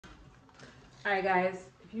All right, guys,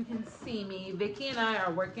 if you can see me, Vicky and I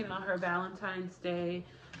are working on her Valentine's Day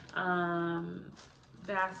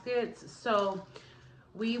baskets. So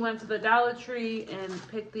we went to the Dollar Tree and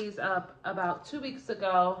picked these up about 2 weeks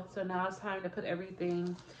ago. So now it's time to put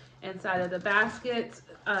everything inside of the baskets,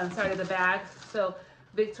 inside of the bags. So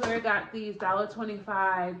Victoria got these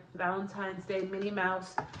 $1.25 Valentine's Day Minnie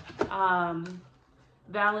Mouse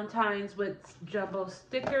Valentines with jumbo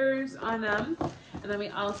stickers on them. And then we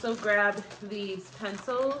also grabbed these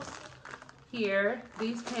pencils here.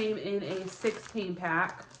 These came in a 16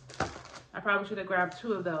 pack. I probably should have grabbed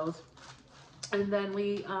 2 of those. And then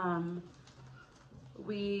we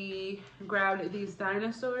grabbed these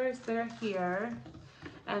dinosaurs. They're here.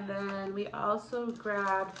 And then we also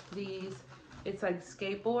grabbed these, it's like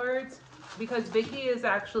skateboards, because Vicky is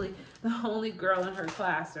actually the only girl in her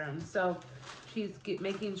classroom. So she's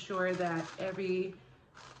making sure that every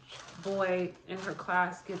boy in her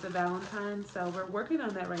class gets a Valentine. So we're working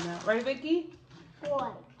on that right now. Right, Vicky?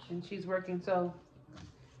 Right. And she's working. So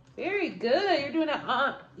very good. You're doing it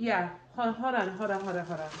yeah. Hold on.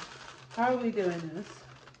 How are we doing this?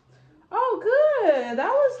 Oh, good. That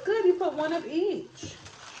was good. You put one of each.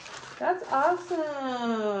 That's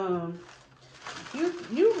awesome.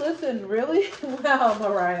 You listen really well,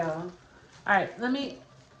 Mariah. All right, let me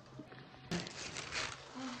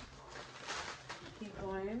keep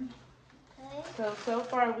going. Okay. So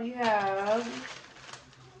far we have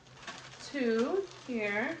 2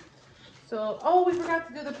 here. So, oh, we forgot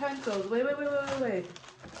to do the pencils. Wait.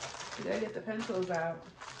 We gotta get the pencils out.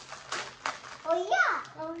 Oh yeah.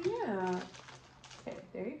 Oh yeah. Okay,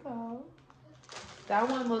 there you go. That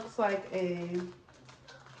one looks like a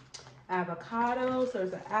avocado. So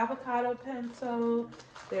there's an avocado pencil.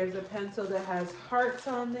 There's a pencil that has hearts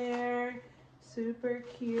on there. Super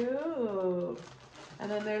cute. And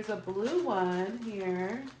then there's a blue one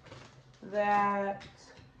here that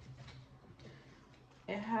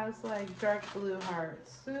it has like dark blue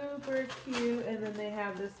hearts. Super cute. And then they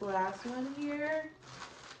have this last one here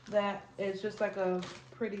that is just like a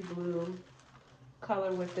pretty blue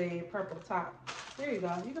color with a purple top. There you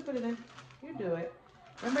go. You can put it in. You do it.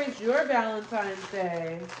 Remember, it's your Valentine's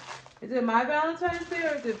Day. Is it my Valentine's Day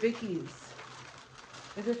or is it Vicky's?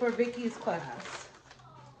 Is it for Vicky's class?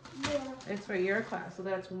 Yeah. It's for your class. So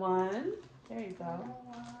that's 1. There you go.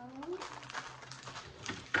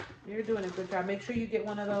 You're doing a good job. Make sure you get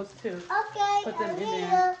one of those too. Okay. Put them in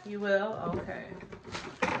there. You will? Okay.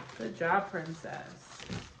 Good job, princess.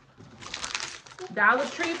 Dollar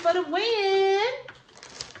Tree for the win.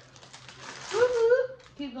 Woo-hoo.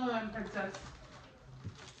 Keep going, princess.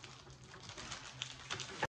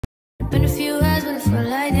 Been a few hours, but it felt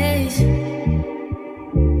like days.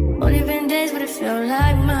 Only been days, but it felt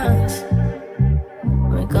like months.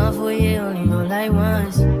 Been gone for a year, only know like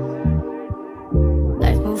once.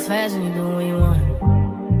 Life moves fast when you do what you want.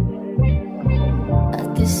 I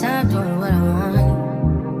guess I'm doing what I want.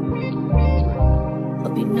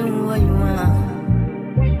 Hope you're doing what you want.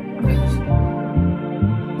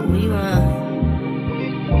 What you want?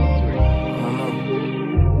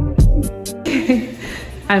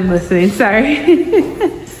 I'm listening, sorry.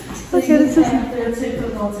 Okay, this is the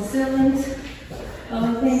typical to ceilings.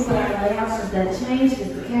 Things that are layouts that change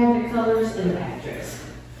is the cabinet colors and the backdrops.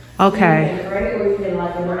 Okay. You can gray or you can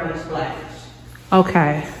like a brownish black.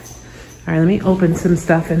 Okay. All right, let me open some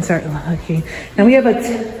stuff and start looking. Now we have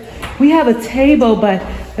a table, but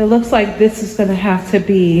it looks like this is gonna have to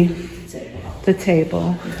be the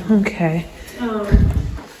table. Okay.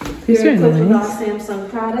 These are nice. Samsung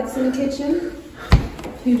products in the kitchen.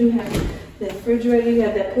 You do have the refrigerator, you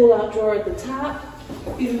have that pull-out drawer at the top.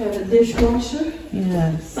 You do have the dishwasher.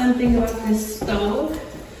 Yes. Fun thing about this stove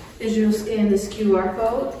is you'll scan this QR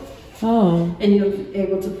code Oh. and you'll be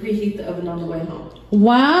able to preheat the oven on the way home.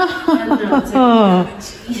 Wow.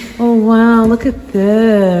 Oh wow, look at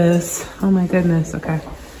this. Oh my goodness. Okay.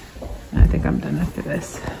 I think I'm done after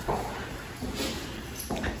this.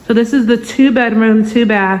 So this is the 2-bedroom,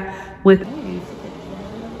 2-bath with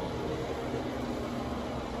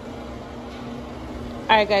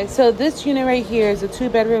All right, guys, so this unit right here is a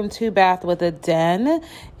 2-bedroom, 2-bath with a den,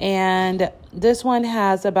 and this one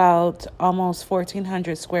has about almost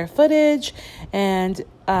 1,400 square footage, and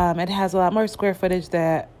it has a lot more square footage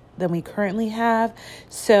than we currently have.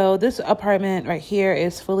 So this apartment right here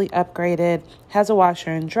is fully upgraded, has a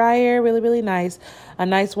washer and dryer, really nice, a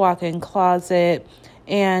nice walk-in closet,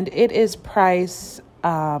 and it is priced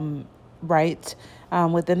right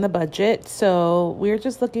within the budget. So we're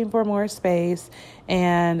just looking for more space,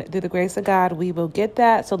 and through the grace of God, we will get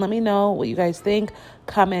that. So let me know what you guys think.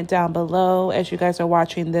 Comment down below as you guys are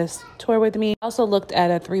watching this tour with me. I also looked at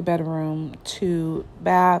a 3-bedroom,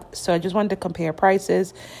 2-bath. So I just wanted to compare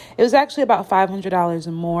prices. It was actually about $500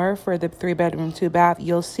 more for the 3-bedroom, 2-bath.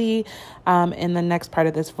 You'll see in the next part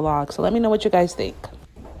of this vlog. So let me know what you guys think.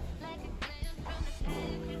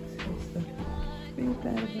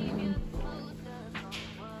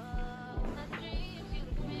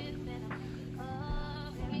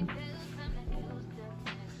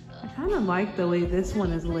 I kind of like the way this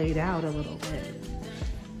one is laid out a little bit.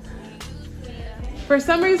 For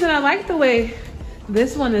some reason, I like the way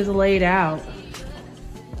this one is laid out.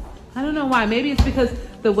 I don't know why. Maybe it's because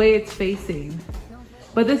the way it's facing.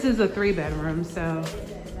 But this is a 3-bedroom, so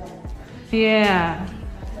yeah.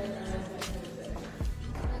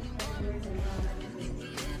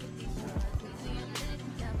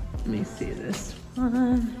 Let me see this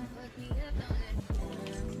one.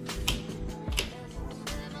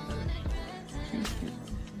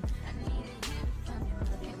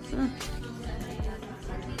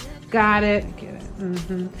 Got it. Get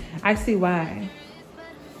it. I see why.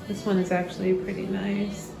 This one is actually pretty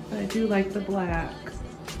nice. But I do like the black.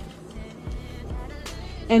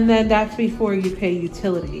 And then that's before you pay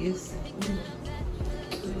utilities.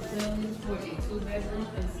 For a 2-bedroom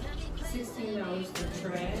is $16 for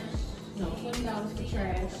trash. No, $20 for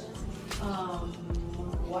trash.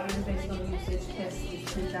 Water and based on usage test is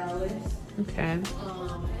 $10. Okay. And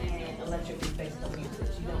electric is based on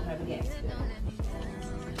usage. You don't have a gas bill.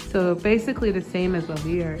 So basically the same as what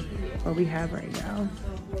we have right now.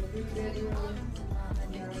 So for a 3-bedroom,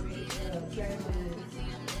 trash is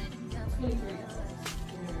 $23.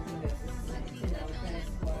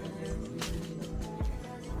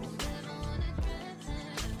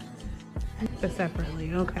 But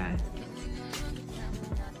separately, okay.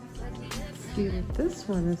 Let's see what this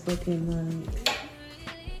one is looking like.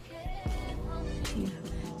 Yeah.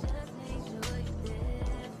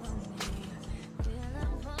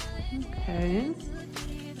 Okay.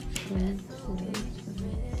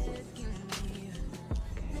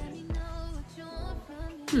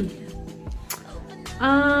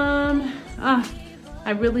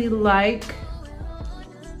 I really like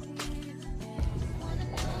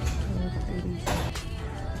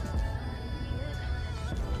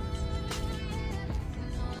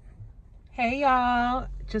Hey y'all,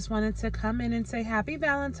 just wanted to come in and say happy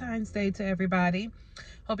Valentine's Day to everybody.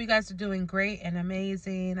 Hope you guys are doing great and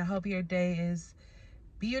amazing. I hope your day is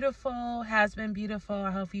beautiful, has been beautiful. I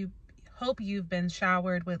hope you've been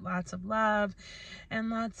showered with lots of love and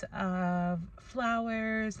lots of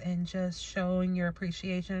flowers and just showing your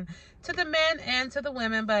appreciation to the men and to the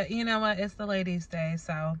women. But you know what? It's the ladies' day.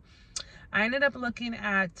 So I ended up looking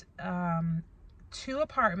at 2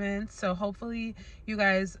 apartments. So hopefully you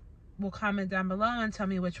guys will comment down below and tell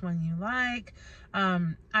me which one you like.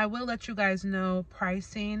 I will let you guys know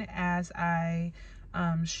pricing as I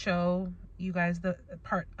show you guys the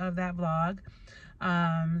part of that vlog.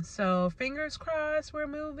 So fingers crossed, we're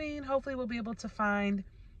moving. Hopefully we'll be able to find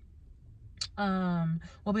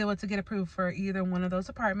we'll be able to get approved for either one of those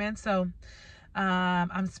apartments. So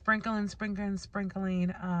I'm sprinkling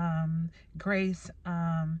grace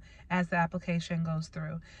as the application goes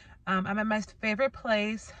through. I'm at my favorite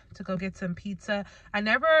place to go get some pizza. I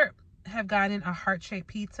never have gotten a heart-shaped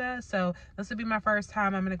pizza, so this will be my first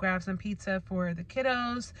time. I'm gonna grab some pizza for the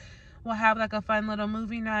kiddos. We'll have like a fun little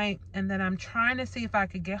movie night, and then I'm trying to see if I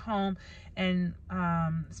could get home and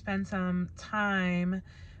spend some time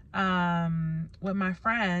with my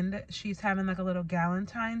friend. She's having like a little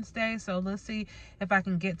Valentine's Day, so let's see if I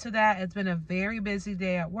can get to that. It's been a very busy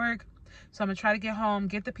day at work, so I'm gonna try to get home,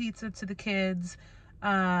 get the pizza to the kids,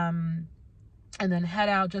 and then head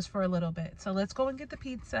out just for a little bit. So let's go and get the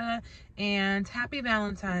pizza, and happy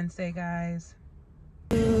Valentine's Day, guys.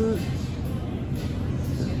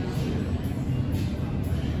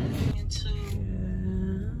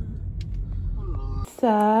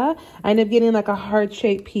 I ended up getting like a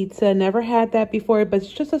heart-shaped pizza. Never had that before, but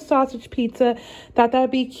it's just a sausage pizza. Thought that would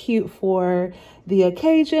be cute for the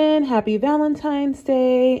occasion. Happy Valentine's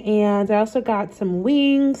Day. And I also got some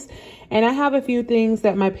wings, and I have a few things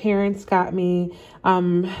that my parents got me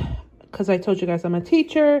because I told you guys I'm a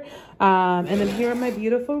teacher. And then here are my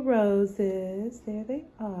beautiful roses. There they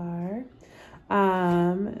are.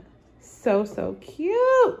 So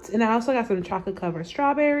cute. And I also got some chocolate covered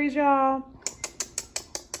strawberries, y'all.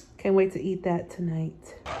 Can't wait to eat that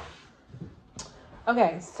tonight.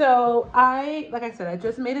 Okay, so like I said, I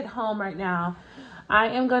just made it home right now. I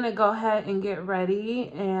am gonna go ahead and get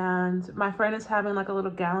ready, and my friend is having like a little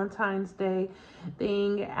Valentine's Day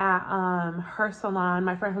thing at her salon,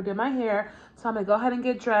 my friend who did my hair. So I'm gonna go ahead and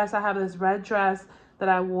get dressed. I have this red dress that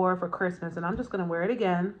I wore for Christmas, and I'm just gonna wear it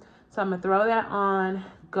again. So I'm gonna throw that on,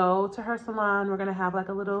 go to her salon. We're gonna have like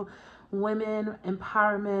a little women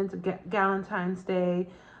empowerment Valentine's Day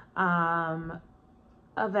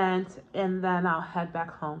event, and then I'll head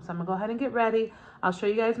back home. So I'm gonna go ahead and get ready. I'll show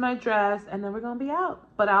you guys my dress, and then we're gonna be out.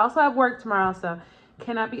 But I also have work tomorrow, so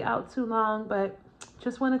cannot be out too long, but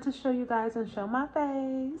just wanted to show you guys and show my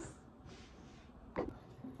face.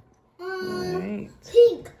 All right.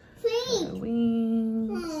 Pink.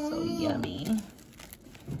 Wings. So yummy.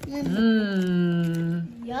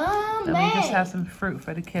 Yummy. And we just have some fruit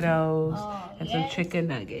for the kiddos and some yes. chicken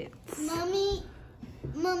nuggets. Mommy.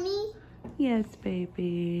 Yes,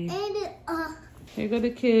 baby. And Here go the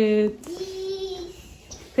kids.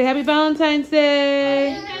 Say happy Valentine's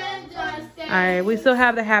Day. All right, we still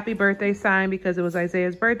have the happy birthday sign because it was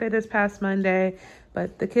Isaiah's birthday this past Monday,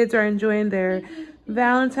 but the kids are enjoying their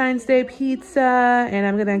Valentine's Day pizza, and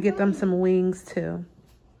I'm gonna get them some wings too.